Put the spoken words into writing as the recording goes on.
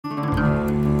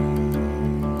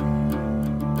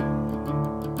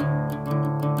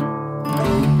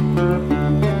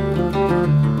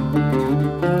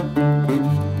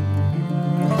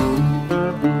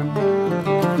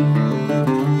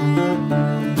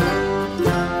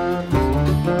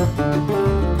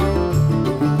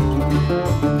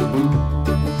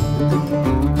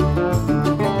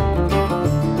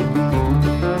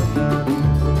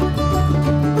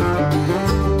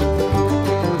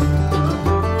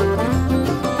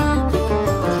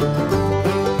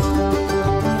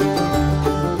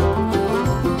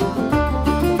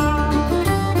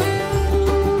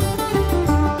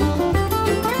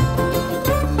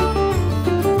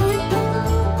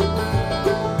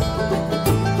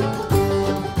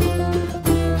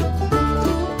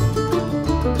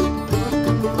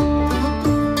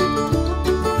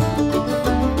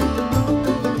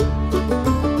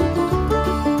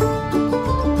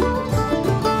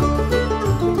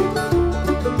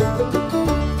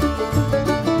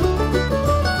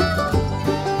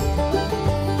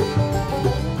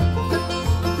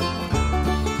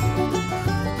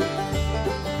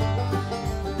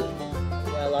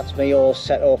all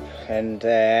set up and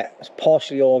it's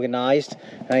partially organised.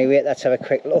 Anyway, let's have a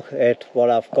quick look at what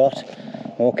I've got.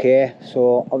 Okay,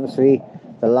 so obviously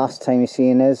the last time you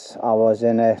seen this, I was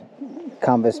in a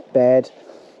canvas bed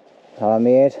that I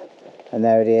made, and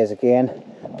there it is again.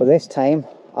 But this time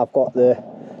I've got the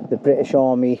British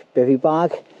Army bivvy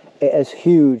bag. It is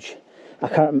huge. I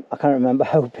can't remember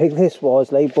how big this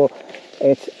was, like, but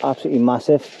it's absolutely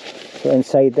massive. So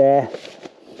inside there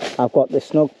I've got the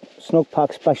Snug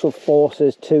Pack Special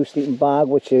Forces 2 sleeping bag,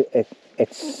 which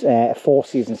it's a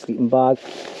 4-season sleeping bag.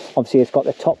 Obviously it's got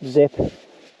the top zip,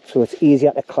 so it's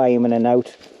easier to climb in and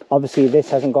out. Obviously this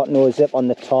hasn't got no zip on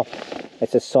the top,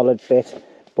 it's a solid bit,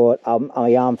 but I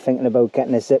am thinking about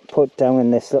getting a zip put down in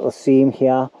this little seam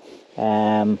here,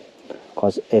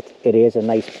 because it is a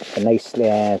nice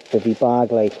bivvy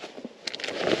bag, like.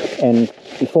 And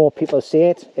before people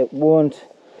say it, it won't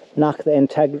knock the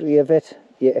integrity of it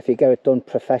if you get it done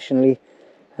professionally.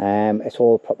 It's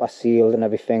all proper sealed and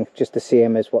everything, just the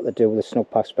same as what they do with the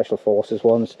Snug Pack Special Forces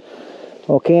ones.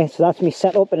 Okay, so that's me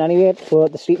set up. And anyway, for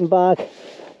the sleeping bag,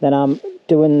 then I'm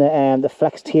doing the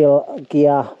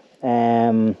Flextailgear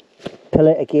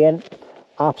pillow again.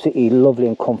 Absolutely lovely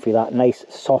and comfy, that nice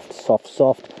soft.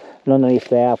 And underneath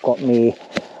there I've got me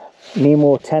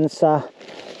Nemo Tensor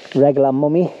regular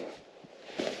mummy.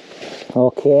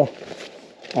 Okay,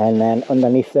 and then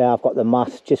underneath there I've got the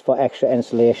mat just for extra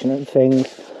insulation and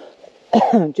things.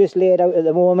 Just laid out at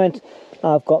the moment,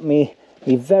 I've got me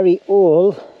very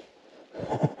old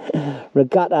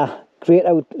Regatta Great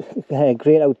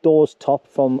Outdoors top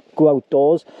from Go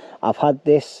Outdoors. I've had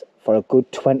this for a good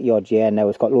 20 odd year now.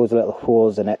 It's got loads of little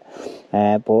holes in it,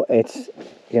 but it's,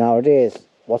 you know, it is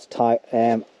what's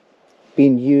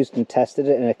been used and tested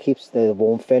it, and it keeps the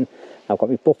warmth in. I've got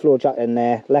my buffalo jacket in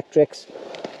there, electrics.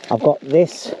 I've got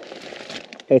this,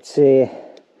 it's a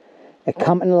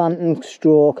camping lantern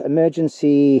stroke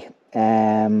emergency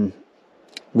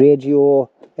radio.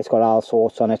 It's got all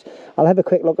sorts on it. I'll have a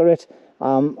quick look at it.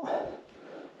 Humming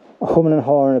and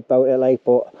hawing about it, like,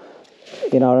 but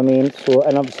you know what I mean. So,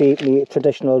 and obviously the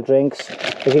traditional drinks,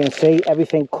 as you can see,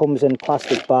 everything comes in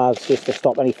plastic bags just to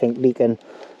stop anything leaking.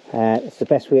 It's the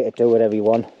best way to do it,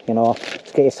 everyone. You know,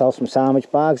 just get yourself some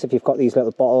sandwich bags. If you've got these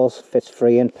little bottles, fits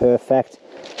free and perfect.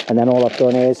 And then all I've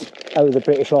done is, out of the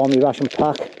British Army ration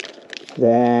pack,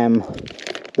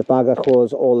 the bag that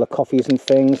holds all the coffees and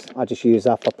things, I just use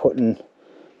that for putting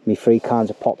me 3 cans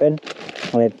of pop in.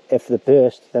 And if they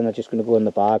burst, then they're just going to go in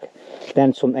the bag.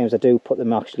 Then sometimes I do put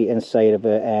them actually inside of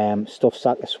a stuff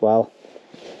sack as well.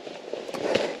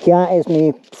 Here is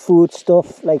me food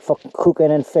stuff, like for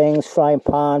cooking and things, frying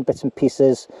pan, bits and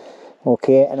pieces.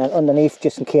 Okay, and then underneath,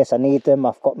 just in case I need them,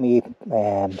 I've got me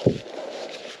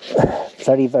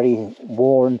very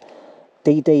worn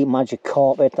DD magic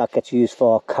carpet that gets used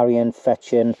for carrying,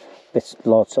 fetching,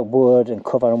 lots of wood and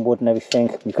covering wood and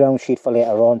everything. My ground sheet for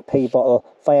later on, pea bottle,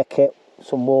 fire kit,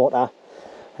 some water,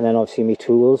 and then obviously my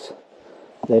tools.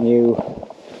 The new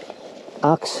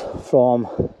axe from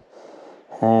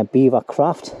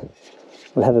BUSHCRAFT.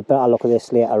 We'll have a better look at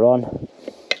this later on.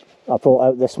 I brought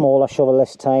out the smaller shovel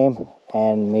this time,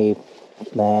 and my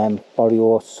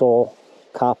Borio saw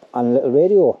cap and a little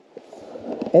radio.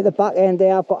 At the back end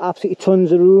there I've got absolutely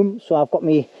tons of room, so I've got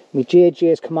me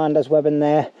JJ's Commander's webbing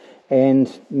there, and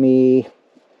me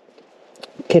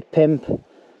Kit Pimp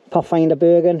Pathfinder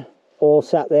Bergen all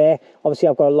sat there. Obviously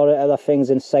I've got a lot of other things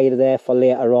inside of there for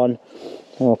later on.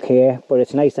 Okay, but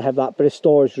it's nice to have that bit of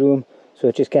storage room, so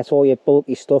it just gets all your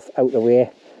bulky stuff out the way.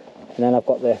 And then I've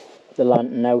got the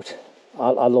lantern out.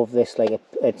 I love this, like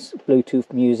it's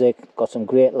Bluetooth music, got some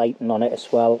great lighting on it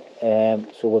as well,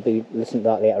 so we'll be listening to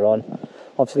that later on.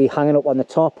 Obviously hanging up on the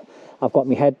top I've got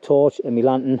my head torch and my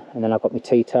lantern, and then I've got my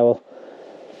tea towel,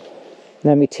 and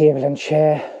then my table and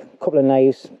chair, a couple of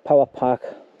knives, power pack,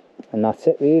 and that's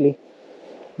it really.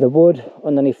 The wood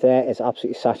underneath there is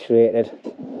absolutely saturated,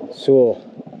 so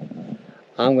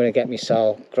I'm going to get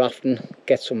myself grafting,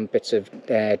 get some bits of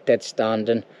dead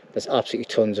standing. There's absolutely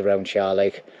tons around here,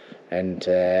 like, and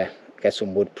get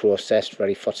some wood processed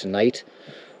ready for tonight.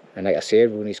 And like I say,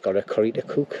 Roney's got a curry to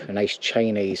cook, a nice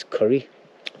Chinese curry.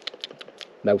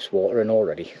 Mouth's watering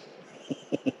already.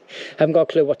 Haven't got a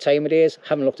clue what time it is,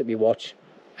 haven't looked at my watch,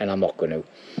 and I'm not going to.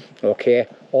 Okay,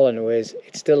 all I know is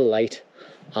it's still light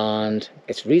and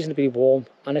it's reasonably warm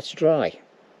and it's dry.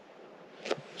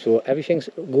 So everything's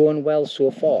going well so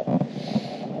far.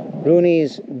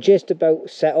 Roney's just about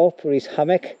set up with his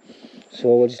hammock,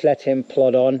 so we'll just let him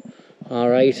plod on.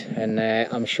 Alright, and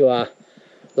I'm sure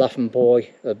Laughing Boy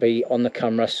will be on the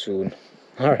camera soon.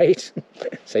 Alright,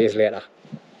 see you later.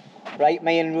 Right,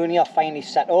 me and Roney are finally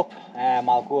set up.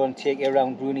 I'll go and take you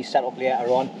around Roney's setup later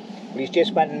on. He's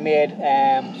just went and made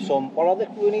some, what are they,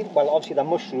 Rooney? Well, obviously they're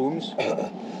mushrooms. Oh,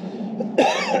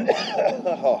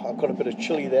 I've got a bit of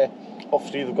chilli there.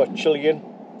 Obviously they've got chilli in.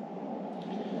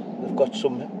 They've got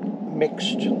some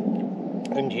mixed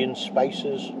Indian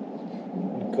spices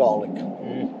and garlic.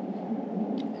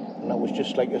 And that was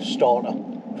just like a starter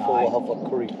before we have a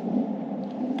curry.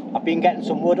 I've been getting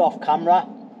some wood off camera.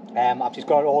 I've just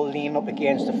got it all leaning up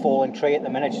against the fallen tree at the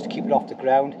minute just to keep it off the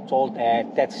ground. It's all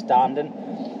dead standing.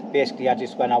 Basically,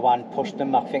 when I went and pushed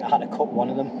them, I think I had to cut one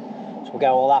of them. So we'll get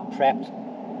all that prepped.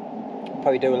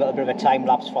 Probably do a little bit of a time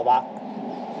lapse for that.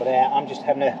 But I'm just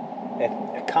having a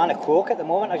can of Coke at the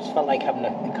moment. I just felt like having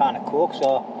a can of Coke,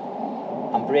 so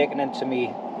I'm breaking into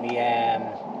me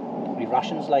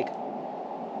rations like.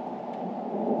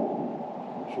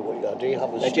 So what you gotta do,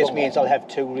 have a It just means I'll have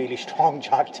 2 really strong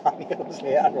Jack Daniels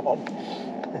later on.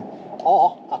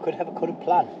 Or I could have a current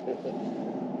plan.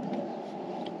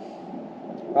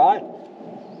 Right.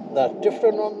 They're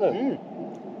different, aren't they?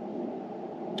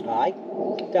 Aye,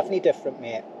 definitely different,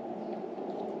 mate.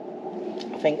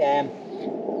 I think a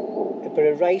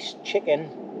bit of rice, chicken,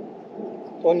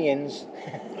 onions.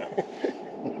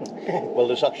 Well,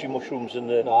 there's actually mushrooms in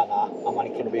there. No, I'm only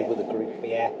Going to be with the curry. But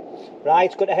yeah. Right,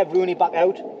 it's good to have Rooney back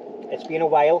out. It's been a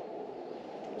while.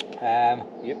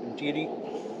 Yep, indeed.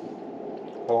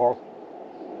 So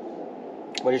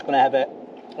we're just going to have a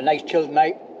nice chilled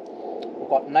night. We've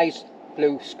got nice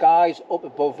blue skies up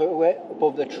above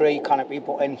the tree canopy,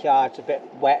 but in here it's a bit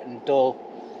wet and dull.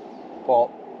 But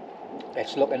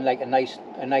it's looking like a nice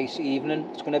evening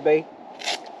it's going to be.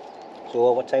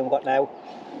 So what time we got now?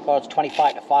 Oh, it's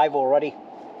 25 to 5 already.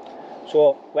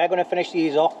 So we're going to finish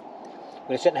these off. We're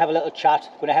going to sit and have a little chat.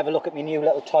 We're going to have a look at my new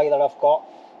little toy that I've got,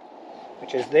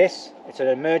 which is this. It's an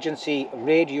emergency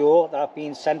radio that I've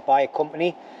been sent by a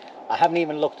company. I haven't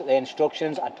even looked at the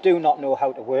instructions. I do not know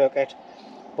how to work it,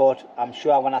 but I'm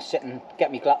sure when I sit and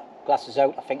get my glasses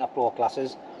out, I think I brought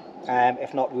glasses.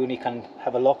 If not, Rooney can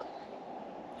have a look.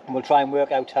 And we'll try and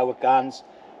work out how it goes,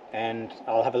 and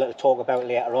I'll have a little talk about it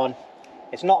later on.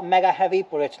 It's not mega heavy,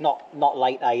 but it's not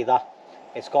light either.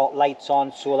 It's got lights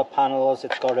on, solar panels,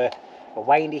 it's got a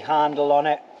windy handle on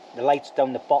it, the lights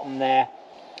down the bottom there.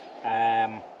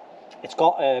 It's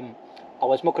got, I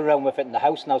was mucking around with it in the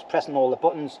house and I was pressing all the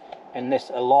buttons and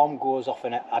this alarm goes off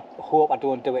in it. I hope I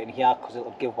don't do it in here because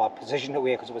it'll give my position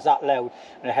away because it was that loud,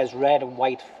 and it has red and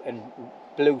white and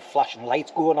blue flashing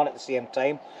lights going on at the same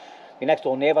time. My next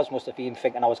door neighbours must have been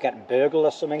thinking I was getting burgled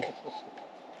or something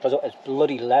because it's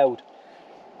bloody loud.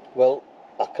 Well,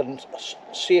 I can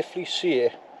safely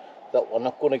say that we're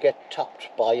not going to get tapped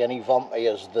by any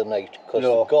vampires tonight because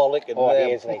the garlic in there.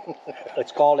 It is like,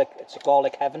 it's garlic. It's a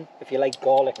garlic heaven if you like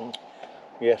garlic.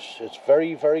 Yes, it's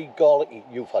very, very garlicky.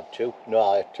 You've had 2. No,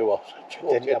 I had 2.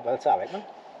 Didn't you? Well, it's alright, man.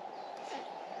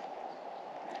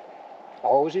 I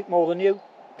always eat more than you.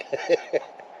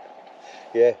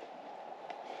 Yeah.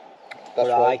 That's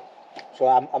right. So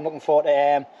I'm looking forward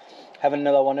to having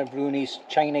another one of Roney'S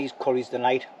Chinese curries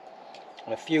tonight,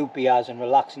 and a few beers, and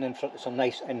relaxing in front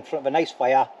of a nice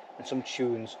fire and some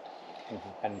tunes.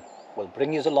 And we'll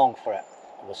bring you along for it.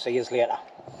 We'll see you later.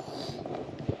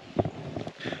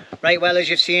 Right, well, as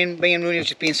you've seen, me and Rooney have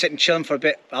just been sitting chilling for a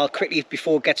bit. I'll quickly,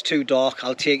 before it gets too dark,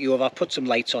 I'll take you over, put some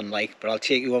lights on but I'll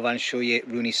take you over and show you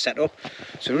Rooney's setup.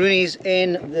 So Rooney's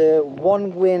in the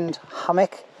One Wind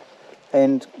hammock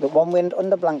and the One Wind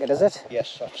under blanket, is it?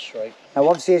 Yes, that's right. Now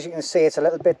obviously, as you can see, it's a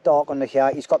little bit dark under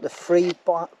here. He's got the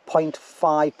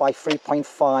 3.5 by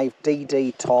 3.5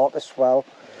 DD tarp as well.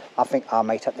 I think I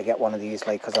might have to get one of these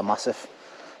because they're massive.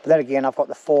 But then again, I've got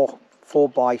the 4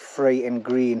 by 3 in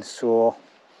green, so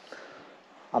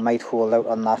I might hold out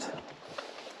on that.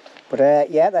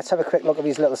 But yeah, let's have a quick look at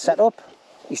his little setup.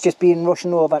 He's just been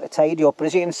rushing over to tidy up, but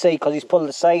as you can see, because he's pulled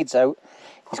the sides out,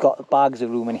 he's got bags of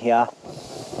room in here.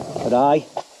 But I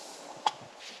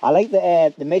like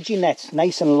the midgie nets,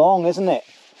 nice and long, isn't it?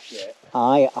 Yeah.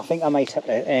 I think I might have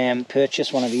to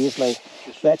purchase one of these.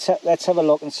 Let's have a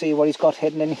look and see what he's got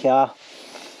hidden in here.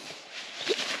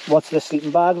 What's the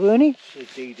sleeping bag, Rooney?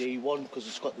 It's a DD one because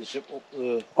it's got the zip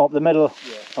up the middle.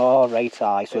 Yeah. Oh right,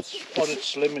 aye. So it's on its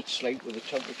slim. It's light with the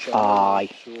temperature.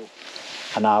 Aye. So.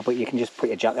 I know, but you can just put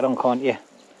your jacket on, can't you?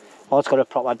 Oh, it's got a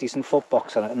proper decent foot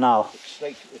box on it now. It's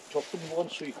like a toughened one,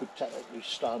 so you could technically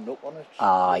stand up on it.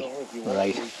 Aye,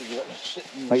 right.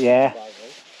 But yeah,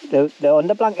 the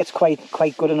under blanket's quite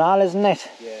good and all, isn't it?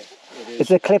 Yeah, it is.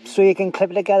 It's a clip so you can clip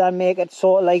it together and make it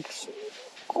sort of like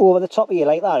over the top of you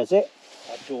like that, is it?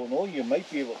 I don't know, you might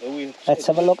be able to. Let's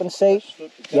have a look and see.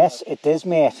 Yes, it is,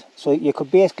 mate. So you could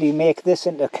basically make this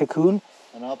into a cocoon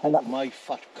And I put my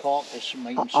fat carcass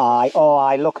maintenance.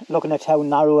 Aye, looking at how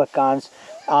narrow it goes.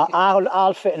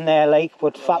 I'll fit in there, like,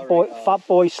 but fat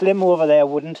boy Slim over there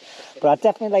wouldn't. But I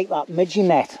definitely like that midgie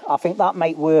net. I think that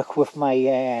might work with my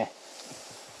They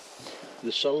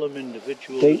sell them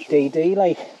individually. DD,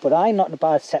 like. But not a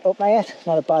bad setup, mate.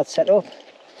 Not a bad setup.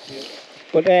 Yeah.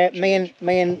 But me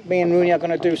and Rooney are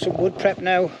going to do some wood prep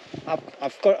now.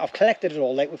 I've collected it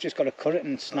all. Like, we've just got to cut it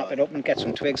and snap it up and get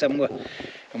some twigs, haven't we?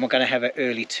 And we're going to have an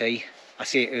early tea. I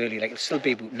say early, like it'll still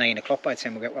be about 9 o'clock by the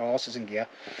time we get our horses in gear.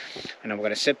 And then we're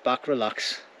going to sit back,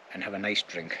 relax, and have a nice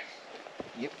drink.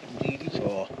 Yep, indeed.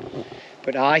 So,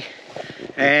 but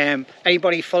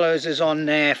anybody follows us on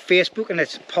Facebook, and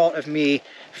it's part of my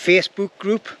Facebook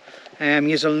group,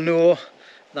 you'll know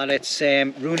that it's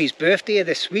Roney'S birthday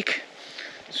this week.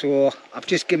 So I've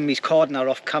just given his card now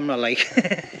off camera, like.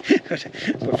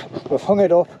 we've hung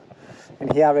it up,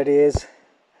 and here it is.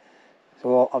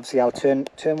 So obviously I'll turn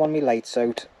one of my lights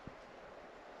out.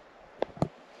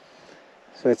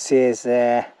 So it says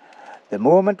the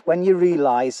moment when you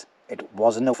realise it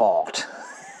wasn't a fart.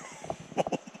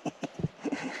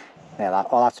 Yeah,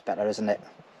 that's better, isn't it?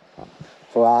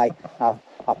 So I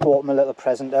bought him a little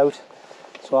present out.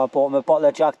 So I bought him a bottle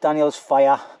of Jack Daniel's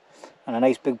Fire and a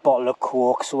nice big bottle of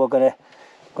Coke. So we're gonna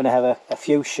have a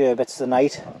few sherbets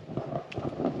tonight,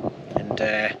 and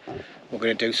we're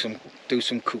gonna do some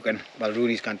cooking. Well,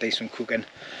 Rooney's gonna do some cooking.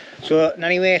 So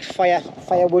anyway,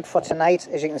 firewood for tonight.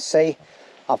 As you can see,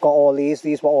 I've got all these.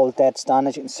 These were all dead stand.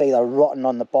 As you can see, they're rotten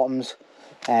on the bottoms,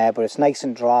 but it's nice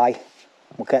and dry.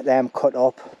 We'll get them cut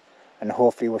up, and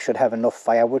hopefully we should have enough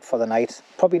firewood for the night.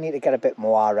 Probably need to get a bit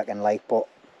more, I reckon, like, but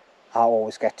I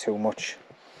always get too much.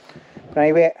 But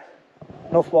anyway,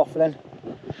 enough waffling.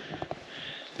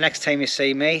 Next time you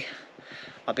see me,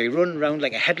 I'll be running around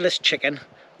like a headless chicken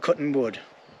cutting wood.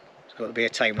 So it'll be a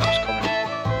time lapse coming.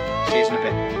 See you in a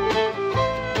bit.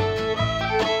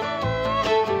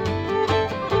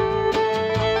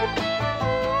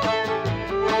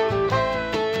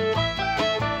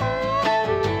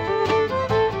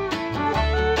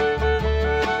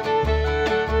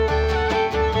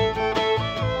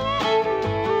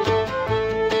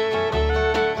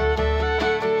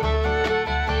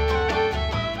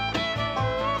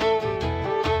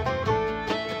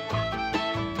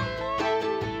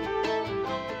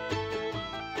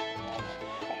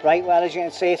 Right, well, as you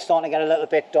can see, it's starting to get a little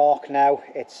bit dark now.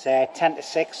 It's 10 to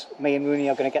 6. Me and Rooney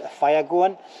are going to get the fire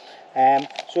going.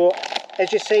 So,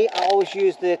 as you see, I always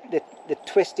use the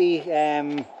twisty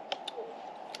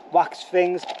wax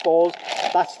things, balls.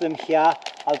 That's them here.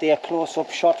 I'll do a close-up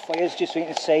shot for you, just so you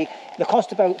can see. They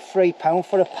cost about £3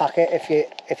 for a packet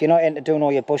if you're not into doing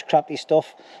all your bushcrafty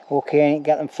stuff. Okay, and you can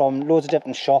get them from loads of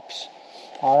different shops.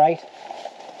 All right.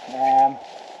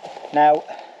 Now,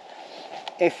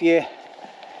 if you're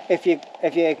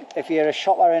a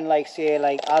shopper in, like, say,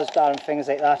 like Asda and things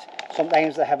like that,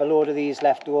 sometimes they have a load of these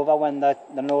left over when they're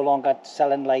no longer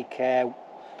selling, like,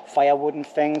 firewood and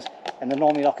things, and they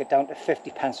normally knock it down to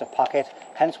 50p a packet.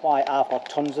 Hence why I've got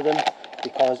tons of them,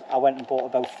 because I went and bought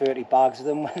about 30 bags of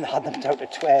them when they had them down to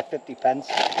 50p. And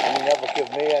you never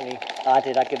give me any. I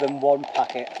did. I give them one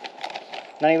packet.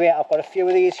 And anyway, I've got a few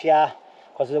of these here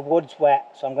because the wood's wet,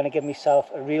 so I'm going to give myself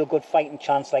a real good fighting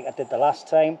chance like I did the last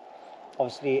time.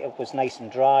 Obviously it was nice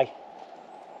and dry,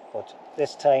 but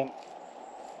this time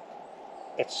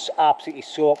it's absolutely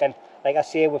soaking. Like I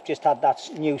say, we've just had that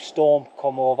new storm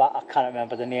come over. I can't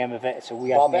remember the name of it. It's a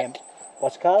weird name.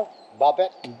 What's it called?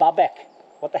 Babek. Babek.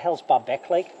 What the hell's Babek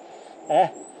like?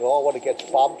 Oh, when it gets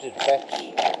bobbed, it bets.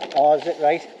 Oh, is it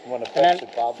right? When it bets,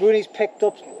 it bobs. Rooney's picked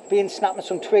up, snapping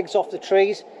some twigs off the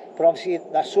trees, but obviously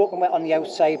they're soaking wet on the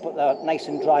outside, but they're nice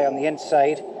and dry on the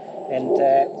inside. And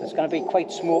it's going to be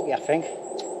quite smoky, I think.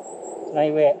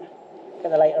 Anyway, get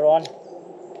the lighter on.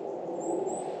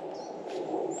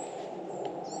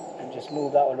 And just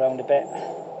move that around a bit.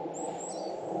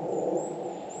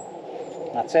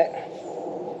 That's it.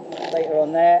 Lighter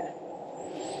on there.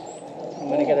 I'm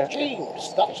going to get a...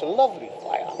 Jeez, that's a lovely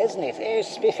fire. Isn't it? It's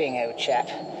spiffing out, chap.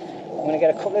 I'm going to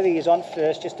get a couple of these on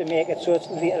first, just to make it so it's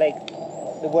like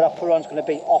the wood I put on is going to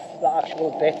be off the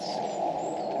actual bits.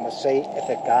 And we'll see if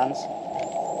it gans.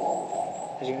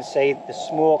 As you can see, the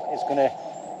smoke is going to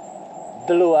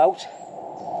blow out,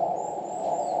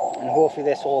 and hopefully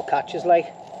this all catches, like.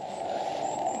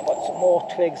 Got some more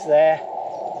twigs there,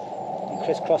 and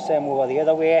crisscross them over the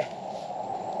other way,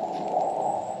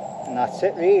 and that's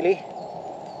it really.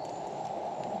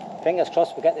 Fingers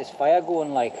crossed we get this fire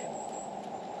going, like.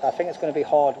 I think it's going to be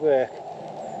hard work.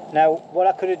 Now, what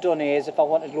I could have done is, if I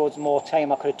wanted loads more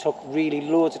time, I could have took really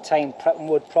loads of time prepping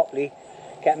wood properly,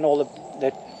 getting all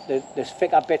the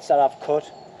thicker bits that I've cut,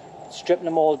 stripping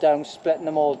them all down, splitting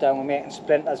them all down, and making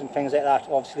splinters and things like that.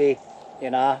 Obviously, you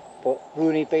know, but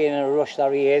Rooney being in a rush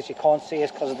that he is, you can't see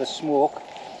us because of the smoke.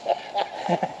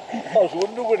 I was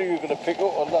wondering whether you were going to pick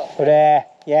up on that. But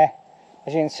yeah,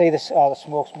 as you can see, the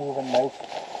smoke's moving now.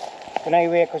 But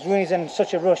anyway, because Rooney's in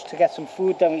such a rush to get some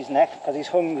food down his neck because he's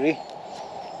hungry,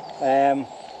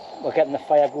 we're getting the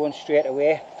fire going straight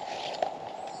away.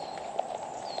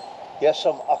 Yes,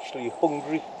 I'm actually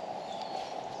hungry.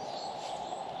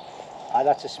 Ah,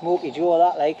 that's a smoky Joe,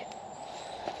 that like.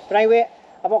 But anyway,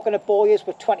 I'm not going to bore you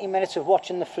with 20 minutes of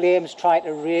watching the flames try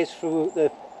to raise through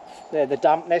the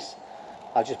dampness.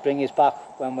 I'll just bring you back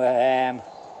when we're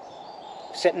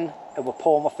sitting and we're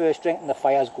pouring my first drink and the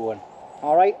fire's going.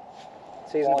 Alright?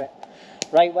 See you in a bit.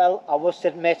 Right, well, I must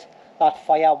admit that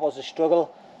fire was a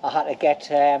struggle. I had to get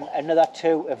another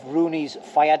 2 of Roney'S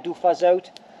fire doofers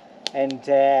out and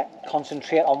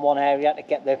concentrate on one area to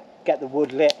get the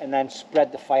wood lit and then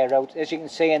spread the fire out. As you can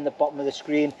see in the bottom of the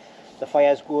screen, the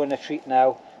fire's going a treat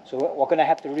now. So we're going to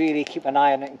have to really keep an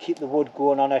eye on it and keep the wood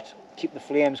going on it, keep the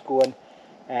flames going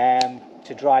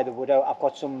to dry the wood out. I've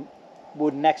got some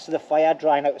wood next to the fire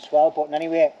drying out as well. But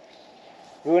anyway,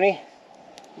 Rooney,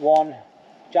 1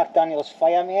 Jack Daniel's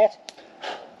fire, mate.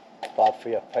 Bad for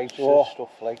your pipes and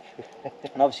stuff like.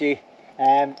 And obviously,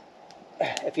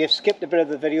 if you've skipped a bit of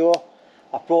the video,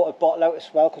 I brought a bottle out as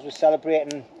well because we're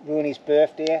celebrating Roney'S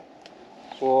birthday.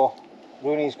 So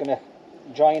Roney'S going to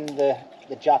join the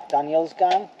Jack Daniel's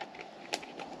gang.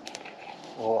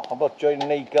 Oh, how about joining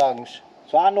the gangs?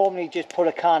 So I normally just put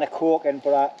a can of Coke in,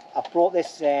 but I brought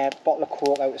this bottle of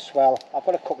Coke out as well. I've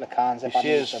got a couple of cans if I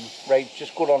need them. Right,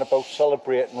 just going on about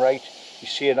celebrating, right? You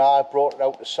see, and I brought it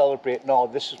out to celebrate. No,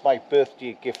 this is my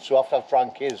birthday gift, so after I've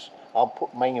drank his, I'll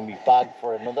put mine in my bag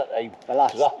for another time. Well,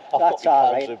 that's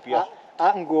all right.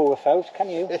 I can go without, can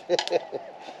you?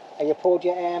 You poured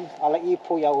your, I'll let you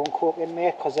pour your own Coke in,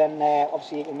 mate, because then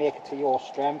obviously you can make it to your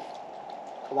strength.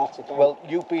 So that's about. Well,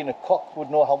 you being a cock would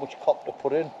know how much cock to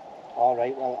put in. All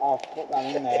right, well, I'll put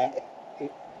that in there.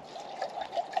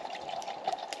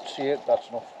 See it? That's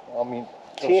enough. I mean,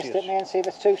 taste it, man, see if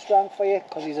it's too strong for you,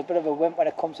 because he's a bit of a wimp when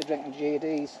it comes to drinking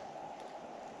JD's.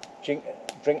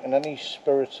 Drinking any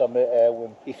spirits, I'm a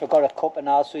wimp. He forgot a cup and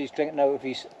also he's drinking out of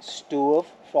his stove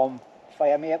from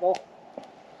Fire Maple.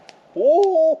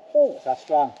 Oh! Is that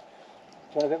strong? Do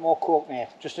you want a bit more Coke, mate?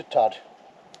 Just a tad.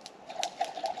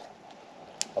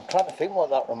 I'm trying to think what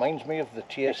that reminds me of, the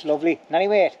taste. It's lovely. And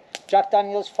anyway, Jack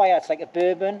Daniel's Fire, it's like a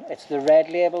bourbon. It's the red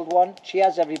labelled one.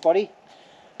 Cheers, everybody.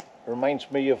 Reminds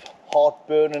me of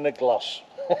heartburn in a glass.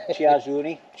 Cheers,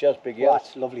 Rooney. Cheers, big Well,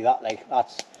 that's lovely, that, like.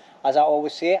 That's, as I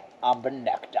always say, amber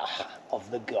nectar of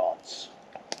the gods.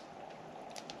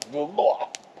 You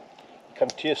can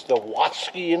taste the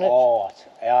whiskey in it. Oh,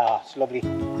 it's lovely.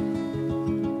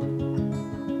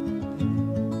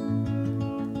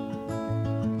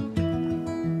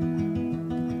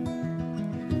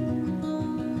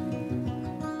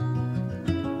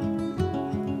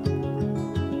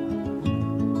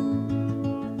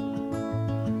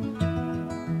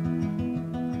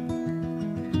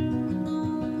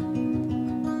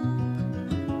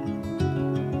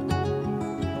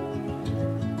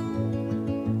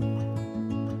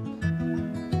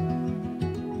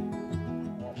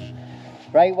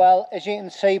 Right, well, as you can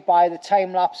see by the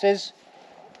time lapses,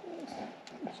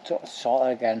 let's start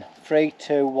it again. 3,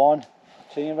 2, 1.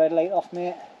 Turn your red light off,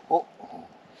 mate. Oh.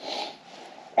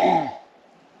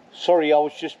 Sorry, I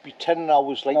was just pretending I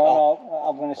was like. No,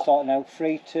 I'm going to start now.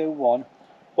 3, 2, 1.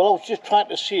 Well, I was just trying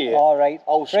to say. All right.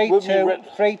 I was 3,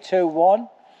 2, 1.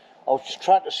 I was just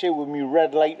trying to say with my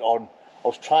red light on, I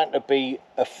was trying to be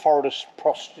a forest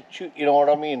prostitute. You know what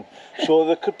I mean? So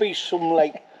there could be some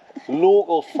like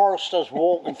local foresters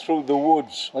walking through the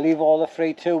woods. We'll leave all the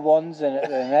 3, 2, 1s in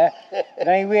there. But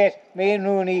anyway, me and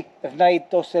Rooney have now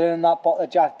dusted in that bottle of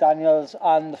Jack Daniel's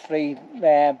and the 3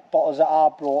 bottles that I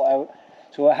brought out.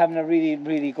 So we're having a really,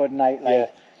 really good night. Like. Yeah.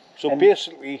 So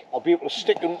basically, I'll be able to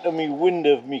stick them to my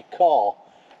window of my car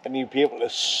and you'll be able to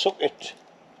suck it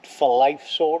for life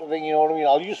sort of thing, you know what I mean?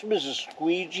 I'll use them as a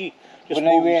squeegee, just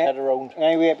move his head around.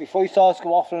 Anyway, before he starts to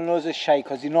go off on another shite,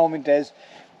 because he normally does,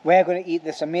 we're going to eat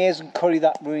this amazing curry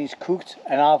that Roney'S cooked,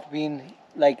 and I've been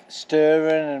like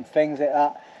stirring and things like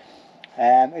that.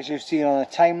 As you've seen on the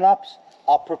time lapse,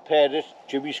 I prepared it,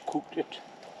 Jimmy's cooked it.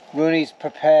 Roney'S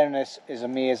preparing this is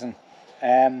amazing,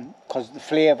 because the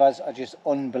flavours are just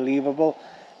unbelievable,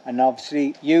 and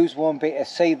obviously yous won't be able to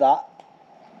see that,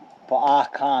 but I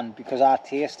can because I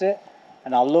taste it,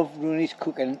 and I love Roney'S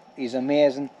cooking. He's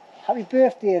amazing. Happy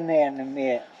birthday in there,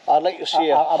 mate. I'd like to say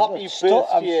a happy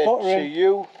birthday to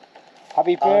you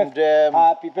Happy birthday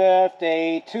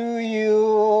to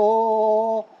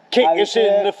you. Kick us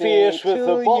in the face with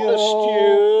a bottle of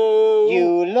stew.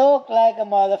 You look like a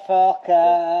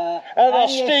motherfucker. And I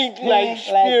stink like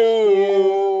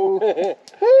spew.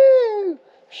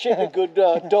 Shit a good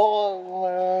dog.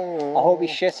 I hope he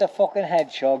shits a fucking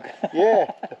hedgehog. Yeah.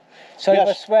 Sorry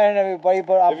for swearing, everybody,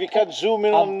 but if you can zoom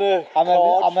in on the I'm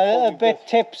a little bit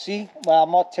tipsy. Well,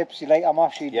 I'm not tipsy, like I'm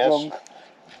actually drunk.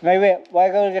 Now wait,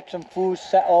 we're going to get some food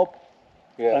set up.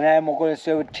 Yeah. And then we're going to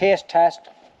do a taste test.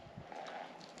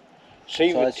 See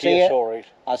if it tastes alright.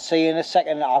 I'll see you in a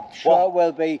second. I'm sure it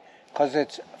will be, because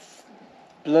it's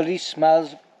bloody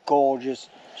smells gorgeous.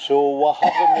 So we're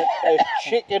having a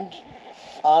chicken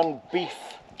and beef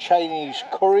Chinese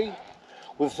curry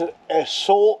with an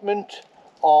assortment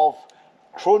of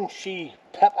crunchy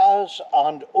peppers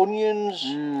and onions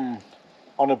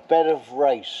on a bed of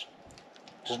rice.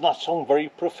 Does not sound very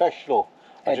professional.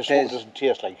 I just hope it doesn't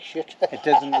taste like shit. It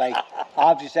doesn't. Like,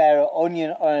 I've just had an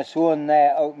onion on its own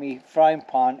there out of my frying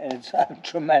pan, and it's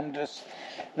tremendous.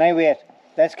 Now wait,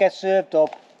 let's get served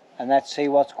up and let's see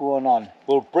what's going on.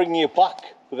 We'll bring you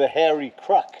back with a hairy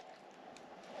crack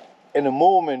in a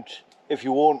moment, if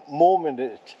you won't moment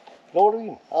it. Know what I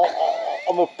mean?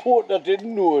 I'm a poet that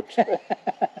didn't know it.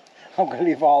 I'm going to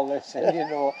leave all this in, you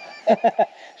know.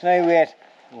 So now wait,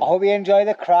 I hope you enjoy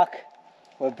the crack.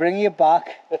 We'll bring you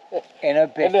back in a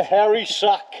bit. In a hairy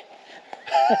sack.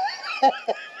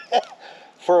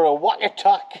 For a whack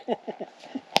attack.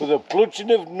 With a bludgeon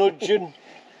of nudging.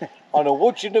 On a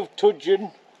wudgeon of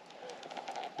tudging.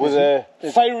 With a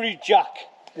fiery jack.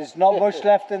 There's not much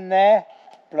left in there,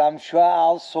 but I'm sure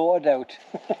I'll sort it out.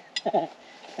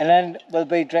 And then we'll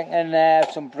be drinking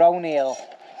some brown ale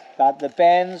that the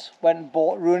Bens went and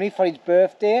bought Rooney for his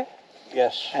birthday.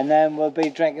 Yes. And then we'll be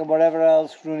drinking whatever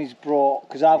else Rooney's brought,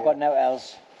 because I've got nothing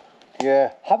else.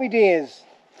 Yeah. Happy days.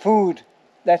 Food.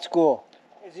 Let's go.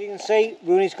 As you can see,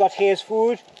 Rooney's got his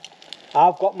food.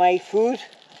 I've got my food.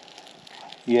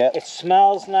 Yeah. It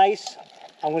smells nice.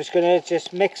 I'm just going to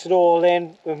mix it all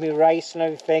in with my rice and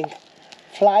everything.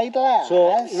 Fly glass.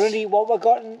 So, Rooney, what we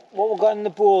got in the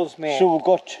bowls, mate? So we've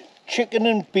got chicken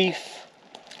and beef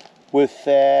with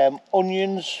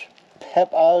onions,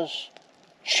 peppers,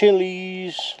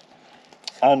 chilies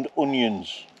and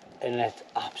onions. And it's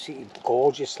absolutely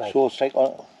gorgeous, like. So it's like,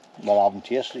 well, I haven't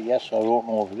tasted it yet, so I don't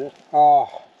know if it is. Oh.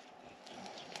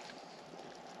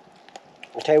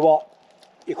 I'll tell you what,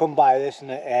 you can buy this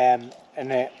in a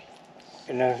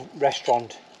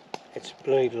restaurant. It's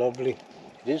bloody lovely.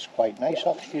 It is quite nice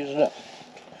actually, isn't it?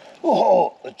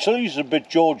 Oh, the chilies are a bit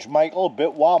George Michael, a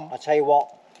bit warm. I'll tell you what,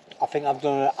 I think I've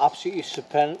done an absolutely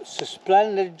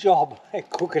splendid job at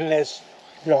cooking this.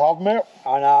 You have, mate?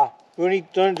 And Rooney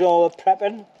done all the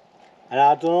prepping, and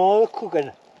I've done all the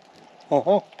cooking.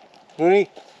 Rooney,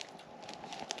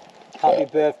 happy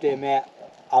birthday, mate.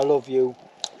 I love you.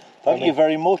 Thank you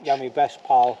very much. You're my best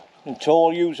pal. And to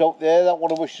all yous out there that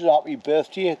want to wish us a happy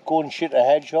birthday, go and shit a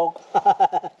hedgehog.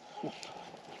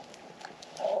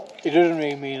 He doesn't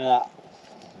really mean that.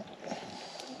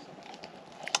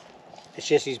 It's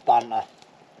just his banter.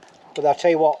 But I'll tell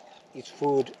you what, his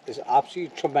food is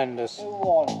absolutely tremendous. I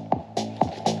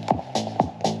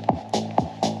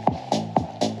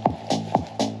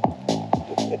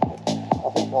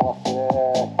think I'll have to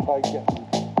try getting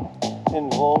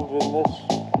involved in this.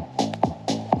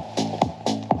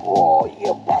 Oh,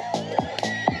 you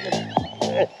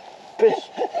bastard! Piss!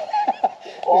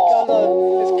 It's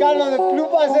got all the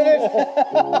bloopers in it.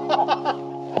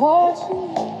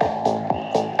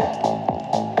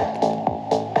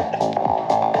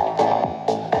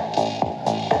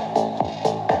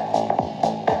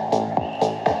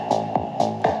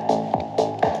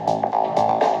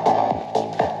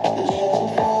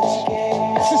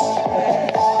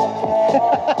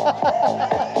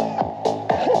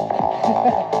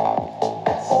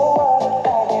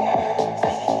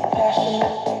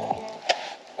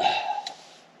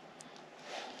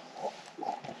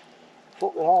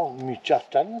 Fucking hell, me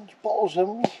Jack Daniels bottles,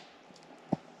 haven't we?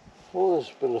 Oh, there's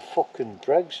a bit of fucking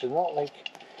dregs and that, like,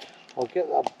 I'll get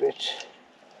that bit.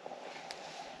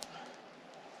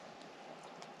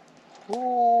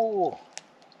 Oh.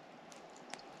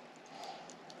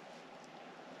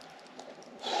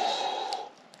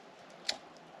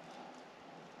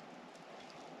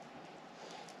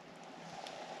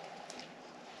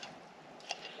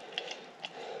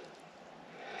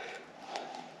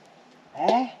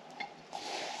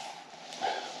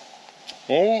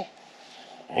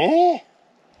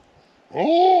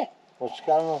 What's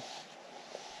going on?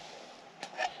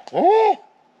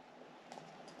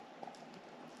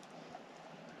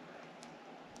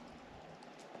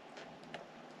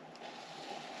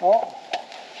 Oh.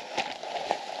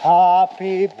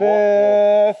 Happy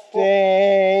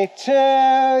birthday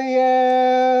to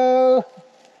you.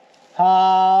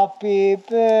 Happy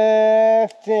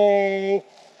birthday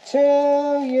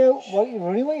to you. What you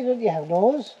really what you do? You have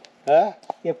nose? Huh?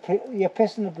 You're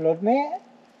pissing the blood, mate.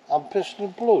 I'm pissing the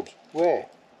blood. Where?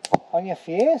 On your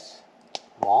face.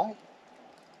 Why?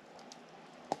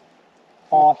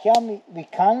 Oh, yeah, me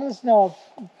candles now.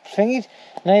 Sing it.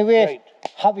 Now wait. Right.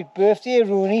 Happy birthday,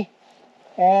 Rooney.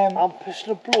 I'm pissing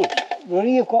the blood.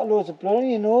 Rooney, you've got loads of blood on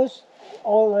your nose.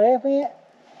 All there, mate.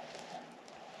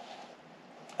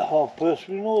 Oh, burst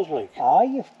my nose like. Ah,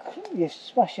 you've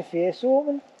smashed your face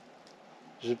open.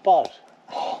 Is it bad?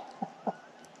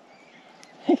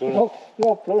 You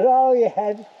got blood all over your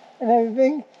head and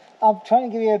everything. I'm trying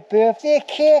to give you a birthday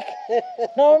cake.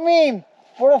 Know what I mean?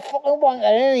 What a fucking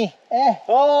wanker, isn't he? Eh?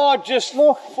 Oh, just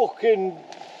Look. fucking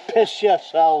piss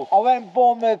yourself. I went and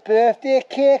bought my birthday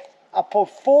cake. I put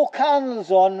 4 candles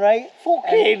on, right?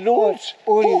 Fucking nuts.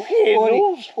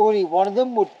 Only one of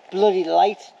them would bloody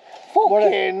light.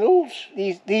 Fucking nuts.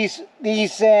 These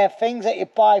things that you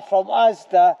buy from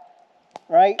Asda,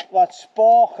 right? That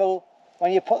sparkle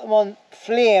when you put them on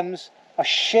flames are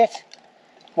shit.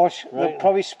 But they'll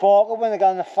probably sparkle when they get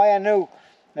on the fire now.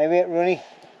 Now wait, Rooney.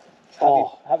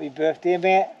 Happy birthday,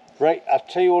 mate. Right, I'll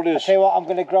tell you what it is. I'll tell you what, I'm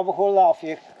going to grab a hold off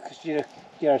you because you're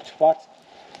a twat.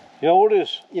 You know what it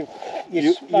is? You've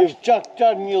Jack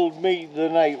Daniel'd me the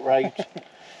night, right? Right,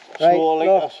 so like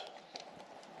look. that.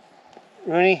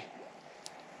 Rooney,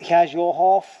 here's your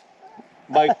half.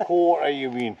 My quarter,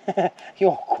 you mean?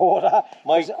 Your quarter.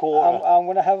 My quarter. I'm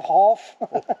going to have half.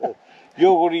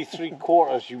 You're going to eat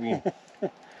 3/4, you mean?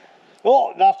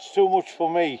 Oh, that's too much for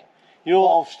me. You know,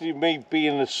 obviously me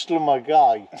being a slimmer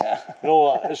guy. You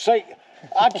know, it's like,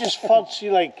 I just fancy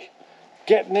like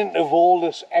getting into all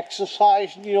this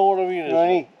exercise, you know what I mean?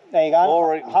 Rooney, there you go. All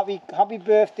right. Happy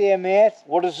birthday, mate.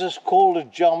 What is this called? A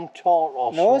jam tart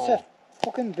or No, something? it's a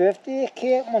fucking birthday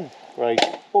cake, man. Right.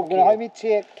 I'm going to have me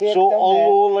cake So down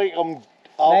although like I'm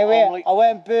like, I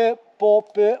went and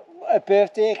bought a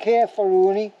birthday cake for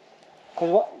Rooney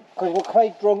because we're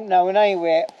quite drunk now and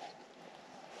anyway.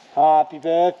 Happy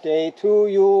birthday to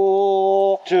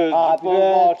you. Happy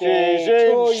birthday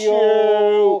to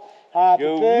you. Happy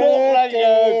you birthday, look like a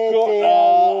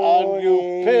gutter and you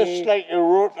piss like a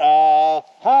rutter.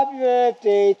 Happy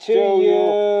birthday to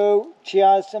you.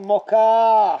 Cheers to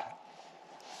Mucka.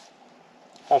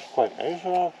 That's quite nice,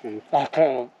 actually.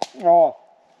 Oh,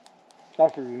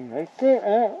 that's really nice, isn't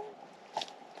it?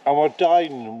 And we're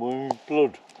dying with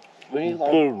blood. Really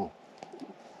like Blood.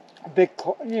 a big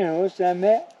cut in your nose there,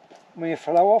 mate. When you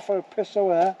fell off or a piss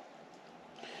over there.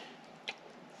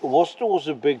 There was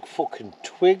a big fucking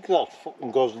twig that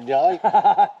fucking goes in the eye.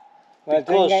 Well,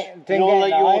 because, didn't you know, get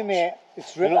like in the eye, your- mate.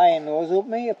 It's ripped eye and nose up,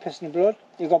 mate. You're pissing blood.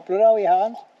 You got blood out of your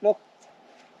hand. Look.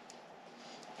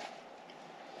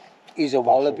 He's a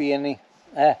wallaby, isn't he?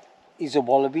 He's a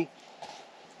wallaby.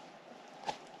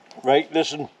 Right,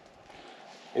 listen.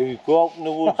 If you go out in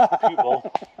the woods, people,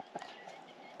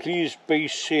 please be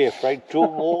safe, right?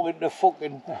 Don't walk into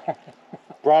fucking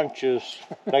branches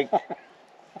like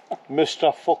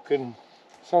Mr. fucking,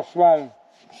 Soft one.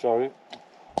 sorry,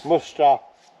 Mr.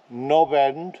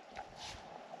 Knobend.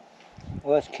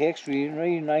 Well, this cake's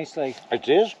really nice, like. It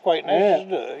is quite nice, Yeah.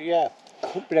 isn't it? Yeah.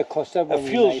 Bit of custard. It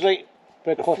feels like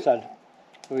Bit of custard.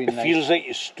 Really it nice. feels like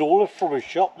you stole it from a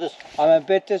shop. This. I'm a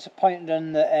bit disappointed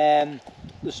in the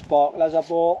sparklers I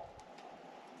bought.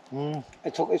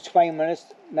 It took us 20 minutes,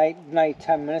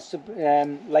 10 minutes to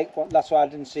light one. That's why I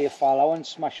didn't see a follow and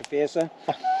smash your face in.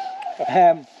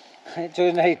 It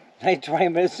took us 20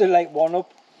 minutes to light one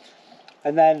up,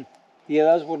 and then the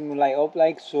others wouldn't light up,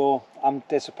 like, so I'm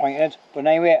disappointed. But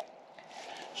anyway,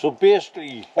 So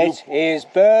basically, it's his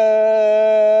birthday.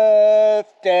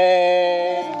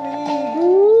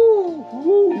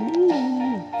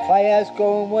 Fire's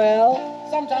going well.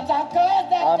 Sometimes I got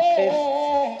that I'm day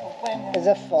pissed when as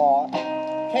a fart.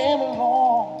 came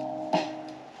along.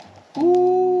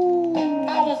 Ooh.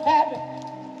 I was happy.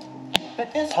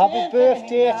 But this Happy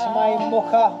birthday to my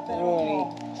mucker, Rooney.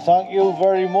 thank you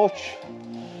very much.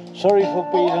 Sorry for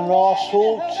being an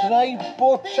arsehole tonight,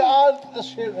 but at the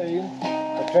same time,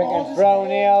 We're drinking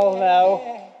brown ale now.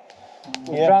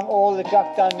 We drank all the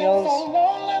Jack Daniels.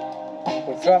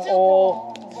 We drank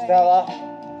all Stella.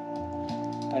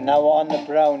 And now we're on the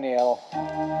brown ale.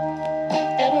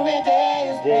 Every day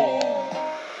is day.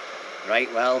 Right,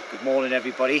 well, good morning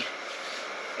everybody.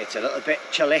 It's a little bit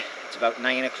chilly. It's about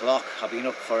 9 o'clock. I've been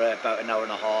up for about an hour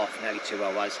and a half, nearly 2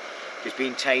 hours. Just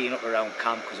been tidying up around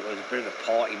camp because it was a bit of a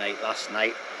party night last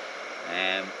night.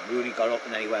 Rooney got up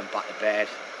and then he went back to bed.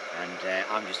 and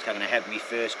I'm just going to have my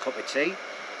first cup of tea,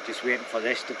 just waiting for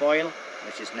this to boil,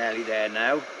 which is nearly there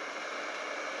now.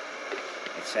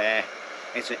 It's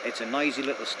a noisy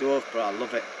little stove, but I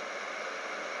love it.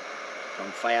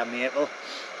 From Fire Maple,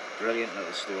 brilliant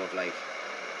little stove, like.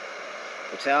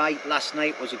 But last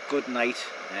night was a good night.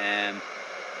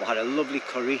 We had a lovely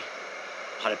curry,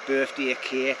 had a birthday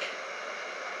cake,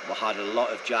 we had a lot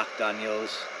of Jack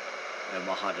Daniels, and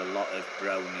we had a lot of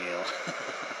brown ale.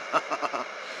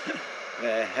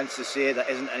 Hence to say there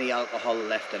isn't any alcohol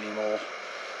left anymore.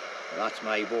 But that's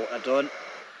my water done.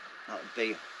 That'll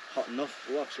be hot enough.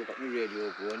 Oh, I've still got my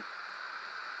radio going.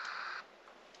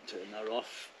 Turn that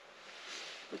off.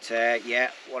 But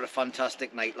yeah, what a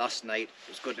fantastic night last night. It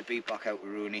was good to be back out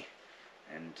with Rooney,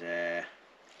 and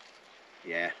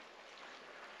yeah,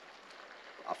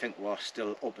 I think we're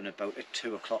still up and about at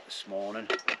 2 o'clock this morning.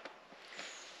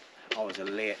 I was a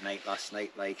late night last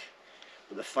night, like,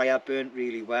 but the fire burnt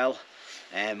really well.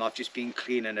 I've just been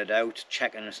cleaning it out,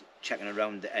 checking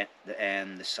around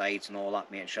the sides and all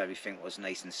that, making sure everything was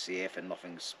nice and safe and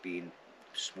nothing's been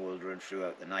smouldering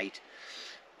throughout the night.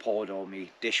 Poured all my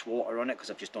dishwater on it because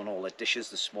I've just done all the dishes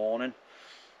this morning.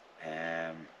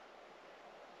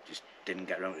 Just didn't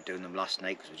get around to doing them last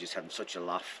night because we were just having such a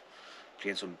laugh,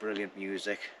 playing some brilliant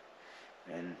music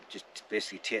and just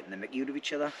basically taking the mickey out of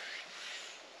each other.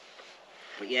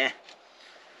 But yeah,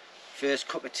 first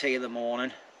cup of tea of the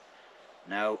morning.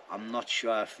 Now I'm not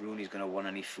sure if Rooney's going to want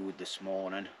any food this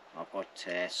morning. I've got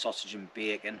sausage and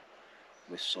bacon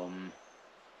with some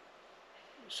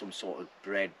sort of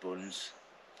bread buns.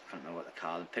 I can't remember what they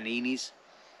call them, paninis.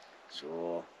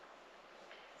 So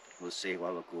we'll see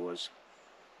how it goes.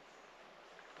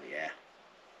 But yeah,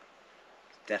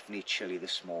 it's definitely chilly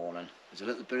this morning. There's a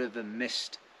little bit of a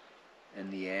mist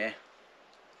in the air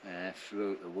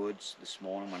throughout the woods this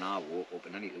morning when I woke up,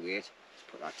 and I need to wait.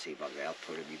 Let's put that tea back there, I'll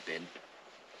put it in my bin.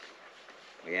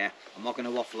 But yeah, I'm not going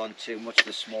to waffle on too much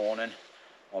this morning.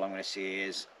 All I'm going to say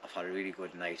is I've had a really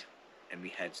good night, and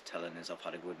my head's telling us I've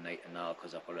had a good night now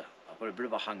because I've got a bit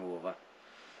of a hangover.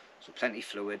 So plenty of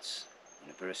fluids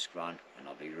and a bit of scran, and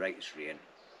I'll be right as rain.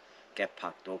 Get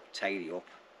packed up, tidy up,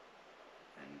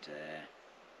 and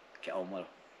get on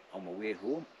my way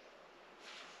home.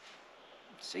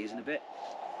 See you in a bit.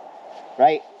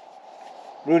 Right,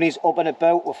 Rooney's up and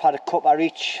about. We've had a cup of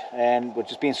each, and we've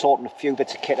just been sorting a few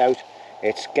bits of kit out.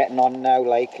 It's getting on now,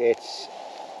 like it's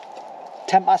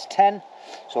 10:10,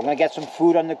 so I'm going to get some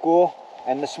food on the go.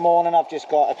 And this morning I've just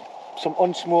got some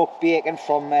unsmoked bacon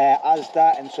from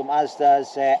Asda and some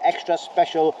Asda's extra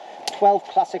special 12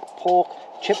 classic pork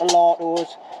chipolatos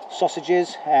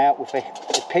sausages with a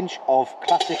pinch of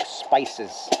classic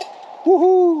spices.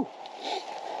 Woohoo!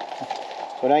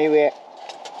 So anyway,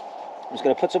 I'm just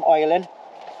going to put some oil in.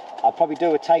 I'll probably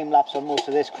do a time lapse on most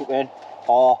of this cooking,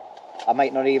 or I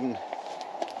might not even,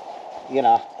 you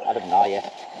know, I don't know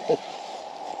yet.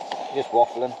 Just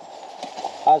waffling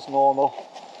as normal.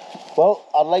 Well,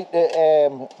 I'd like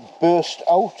to burst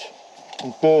out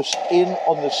and burst in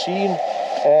on the scene.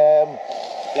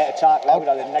 Let it talk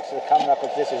louder than next to the camera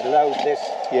because this is loud, this.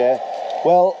 Yeah.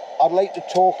 Well, I'd like to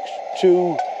talk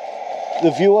to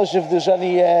the viewers if there's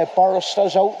any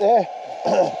barristers out there.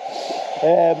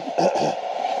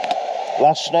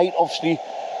 Last night, obviously,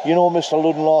 you know, Mr.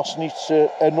 Lund needs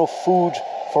enough food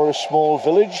for a small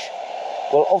village.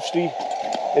 Well, obviously,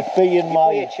 it being my...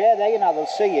 Put your chair there, you know, they'll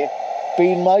see you.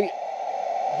 Being my...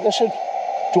 Listen,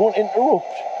 don't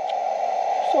interrupt.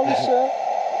 Sorry, sir.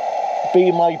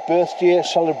 Being my birthday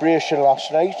celebration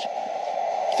last night,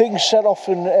 things set off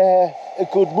in a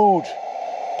good mood.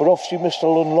 But obviously Mr.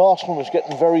 Lund was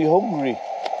getting very hungry.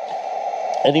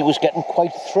 And he was getting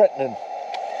quite threatening.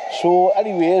 So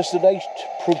anyway, as the night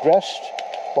progressed,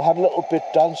 we had a little bit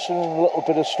dancing and a little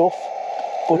bit of stuff.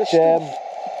 But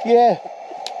yeah,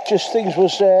 just things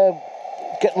was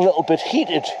getting a little bit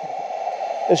heated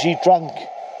as he drank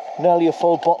nearly a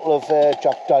full bottle of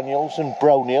Jack Daniels and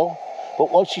brown ale.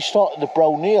 But once he started the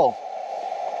brown ale,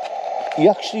 he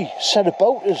actually set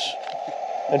about us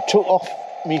and took off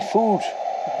me food.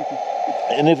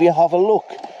 And if you have a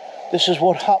look, this is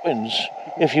what happens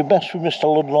if you mess with Mr.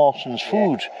 Lund Larson's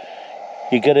food.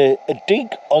 You get a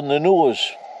dig on the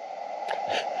nose.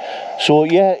 So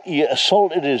yeah, he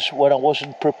assaulted us when I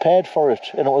wasn't prepared for it,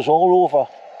 and it was all over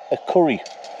a curry.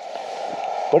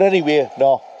 But anyway,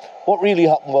 no. What really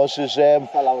happened was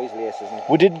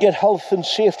we didn't get health and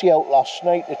safety out last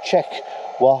night to check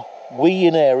what we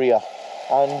in area,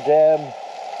 and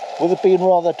with it being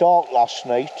rather dark last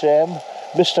night,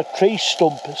 Mr. Tree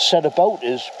Stump set about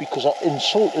us because I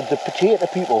insulted the potato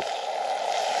people.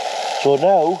 So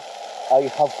now I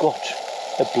have got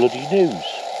a bloody news.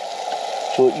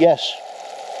 So yes,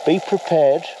 be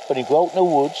prepared when you go out in the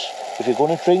woods. If you're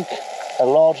going to drink a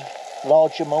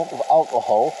large amount of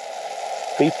alcohol,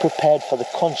 be prepared for the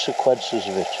consequences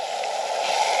of it.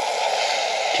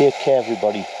 Take care,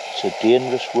 everybody. It's a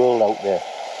dangerous world out there.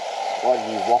 Why do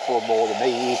you waffle more than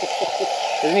me?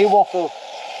 Doesn't he waffle?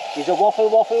 He's a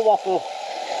waffle.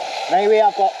 Anyway,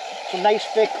 I've got some nice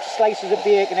thick slices of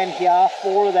bacon in here,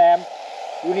 4 of them.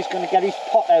 Rooney's going to get his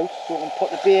pot out so we can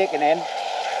put the bacon in.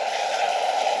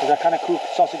 Because I kind of cook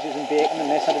sausages and bacon in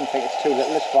this. I didn't think it's too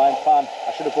little, this frying pan.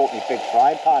 I should have bought me a big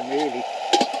frying pan, really.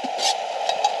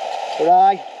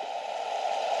 But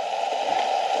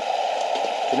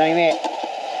you know what I mean?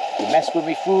 You mess with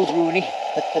me food, Rooney,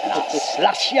 and I'll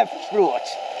slash your throat.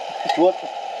 What?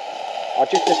 Or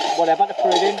just whatever to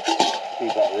put it in. Be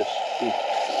better this.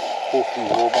 Both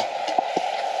these over.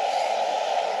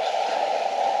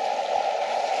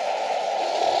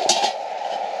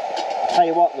 I'll tell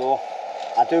you what though,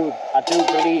 I do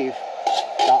believe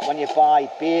that when you buy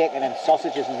bacon and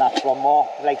sausages and that from more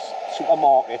like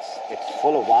supermarkets, it's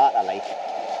full of water, like.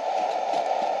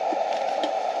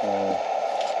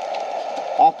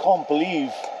 I can't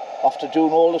believe, after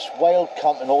doing all this wild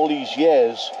camping all these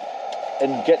years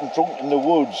and getting drunk in the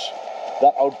woods,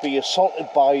 that I would be assaulted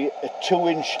by a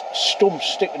 2-inch stump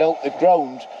sticking out the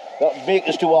ground that would make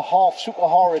us do a half super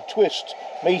horror twist,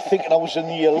 me thinking I was in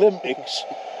the Olympics,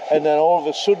 and then all of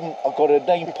a sudden I got a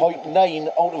 9.9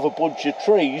 out of a bunch of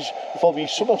trees for me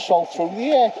somersault through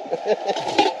the air.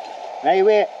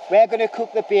 Anyway, we're going to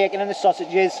cook the bacon and the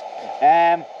sausages.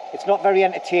 It's not very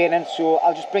entertaining, so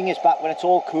I'll just bring this back when it's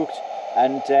all cooked,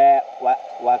 and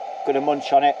we're going to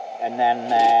munch on it, and then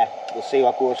we'll see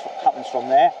what happens from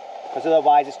there. Because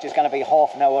otherwise it's just going to be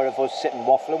half an hour of us sitting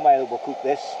waffling while we'll cook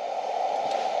this.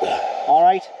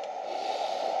 Alright?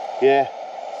 Yeah.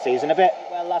 See you in a bit.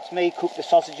 Well, that's me cooked the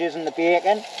sausages and the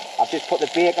bacon. I've just put the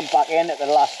bacon back in at the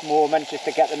last moment just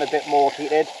to get them a bit more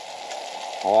heated.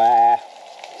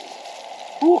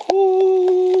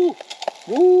 Woohoo!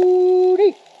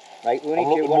 Rooney! Right, Rooney, I'm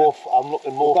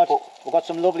looking more. We've got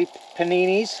some lovely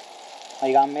paninis. How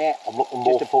you going, mate? I'm looking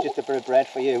more forward. Just a bit of bread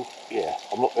for you. Yeah,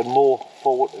 I'm looking more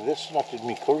forward to this than I did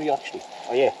me curry, actually.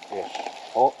 Oh, yeah? Yes.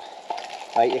 Oh.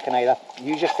 Right, you can either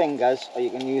use your fingers or you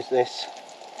can use this.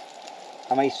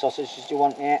 How many sausages do you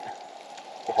want, mate?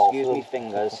 Excuse me,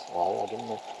 fingers. Oh, I didn't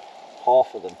know.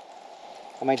 Half of them.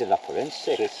 How many did I put in?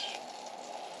 6. 6.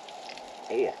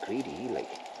 Yeah, greedy, like.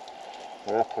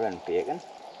 What did I put in? Bacon?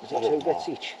 Is it 2 bits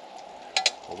each?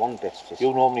 Or 1 bit's just...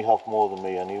 You normally have more than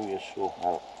me anyway, so...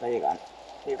 Well, there you go.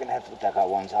 You can have the bigger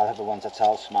ones. I'll have the ones that's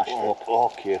all smashed up.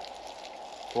 Okay. Do you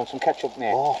want some ketchup,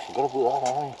 mate? Oh, I forgot about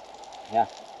that, aye. Yeah.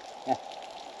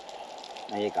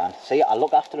 There you go. See, I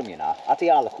look after him, you know. I do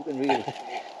all the cooking, really.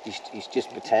 he's just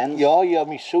pretends. Yeah,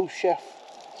 me sous chef.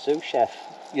 Sous chef.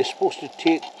 You're supposed to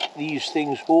take these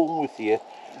things home with you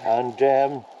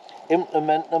and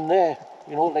implement them there.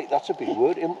 You know, like, that's a big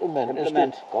word, implement, isn't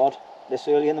it? God, this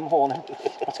early in the morning.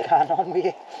 What's going on with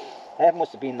you? That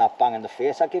must have been that bang in the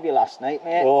face I gave you last night,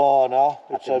 mate. Oh, no.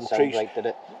 That didn't sound right, did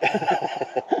it?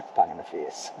 Bang in the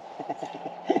face.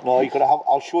 No, you're going to have...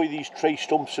 I'll show you these tree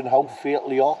stumps and how fatal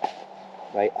they are.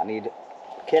 Right, I need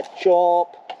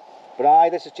ketchup. But aye,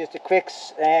 this is just a quick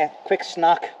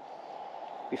snack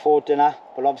before dinner.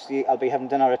 But obviously I'll be having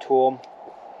dinner at home.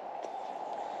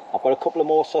 I've got a couple of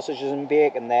more sausages and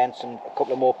bacon then, a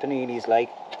couple of more paninis like.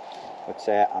 But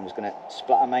I'm just going to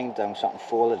splatter mine down so I can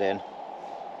fold it in.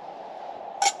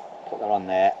 Put that on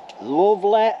there.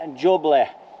 Lovely and jubbly.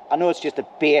 I know it's just a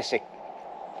basic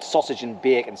sausage and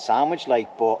bacon sandwich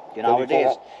like, but you know how it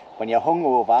is. When you're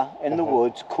hungover in the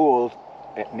woods, cold,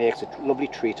 it makes a lovely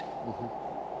treat.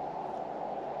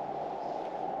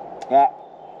 Yeah.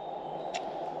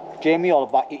 Jamie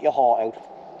Oliver, eat your heart out.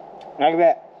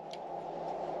 Anyway,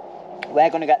 we're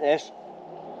going to get this,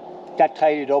 get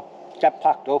tidied up, get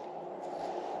packed up,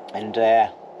 and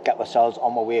get ourselves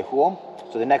on our way home.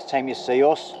 So the next time you see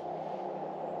us,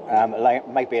 it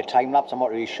might be a time lapse, I'm not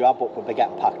really sure, but we'll be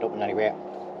getting packed up in anyway.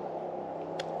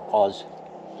 Because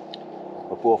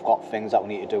we've both got things that we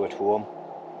need to do at home.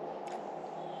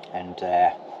 And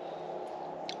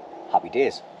happy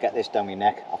days. Get this down my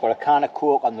neck. I've got a can of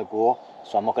Coke on the go,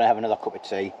 so I'm not going to have another cup of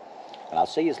tea. And I'll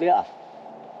see you later.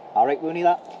 Alright, Rooney,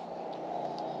 that?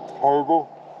 Horrible.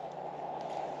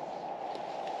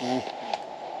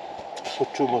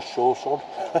 Put too much sauce on.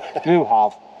 You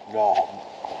have. No, I haven't.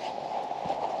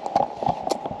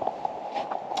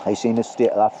 Have you seen the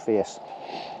state of that face?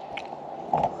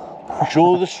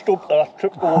 Show the stump that I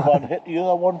tripped over and hit the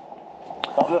other one.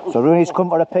 So Rooney's come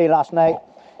for a pee last night.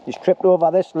 He's tripped over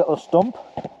this little stump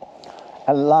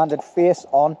and landed face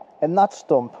on in that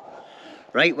stump.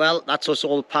 Right, well, that's us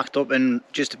all packed up and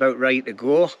just about ready to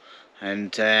go.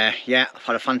 And yeah, I've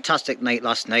had a fantastic night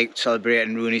last night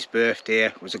celebrating Roney'S birthday.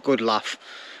 It was a good laugh,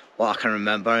 what I can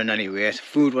remember. And anyway,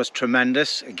 food was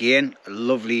tremendous. Again, a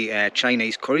lovely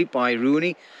Chinese curry by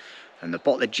Roney, and the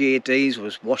bottle of JD's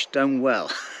was washed down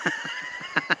well.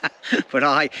 But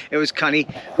aye, it was canny.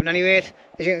 But anyway,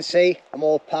 as you can see, I'm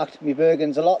all packed. My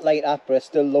Bergen's a lot lighter, but it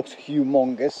still looks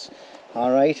humongous.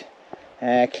 Alright,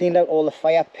 cleaned out all the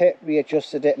fire pit,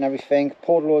 readjusted it and everything,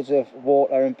 poured loads of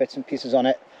water and bits and pieces on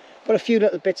it. Got a few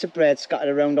little bits of bread scattered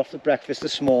around off the breakfast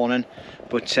this morning,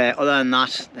 but other than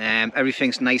that,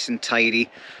 everything's nice and tidy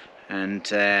and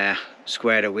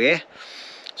squared away.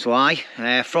 So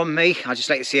from me, I'd just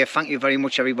like to say thank you very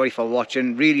much everybody for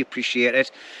watching, really appreciate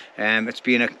it. It's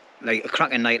been a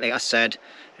cracking night, like I said,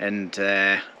 and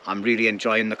I'm really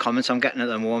enjoying the comments I'm getting at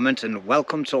the moment. And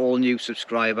welcome to all new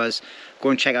subscribers. Go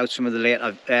and check out some of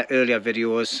the earlier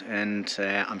videos, and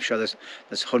I'm sure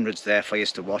there's hundreds there for you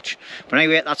to watch. But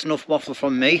anyway, that's enough waffle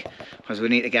from me, because we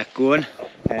need to get going.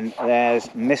 And there's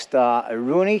Mr.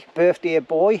 Roney, birthday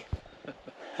boy.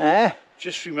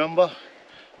 Just remember,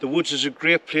 the woods is a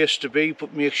great place to be,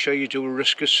 but make sure you do a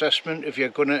risk assessment if you're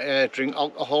going to drink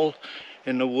alcohol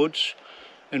in the woods.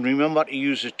 And remember to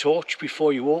use a torch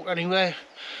before you walk anywhere,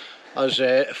 as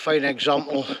a fine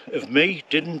example of me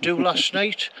didn't do last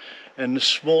night. And the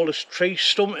smallest tree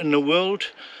stump in the world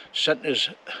sent us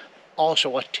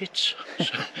also a tits.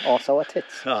 Also a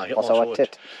tits. Aye, also a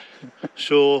tit.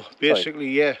 So basically,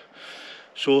 yeah.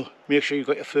 So make sure you've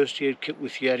got your first aid kit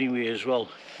with you anyway as well.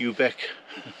 You Beck.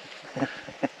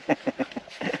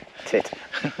 Tit.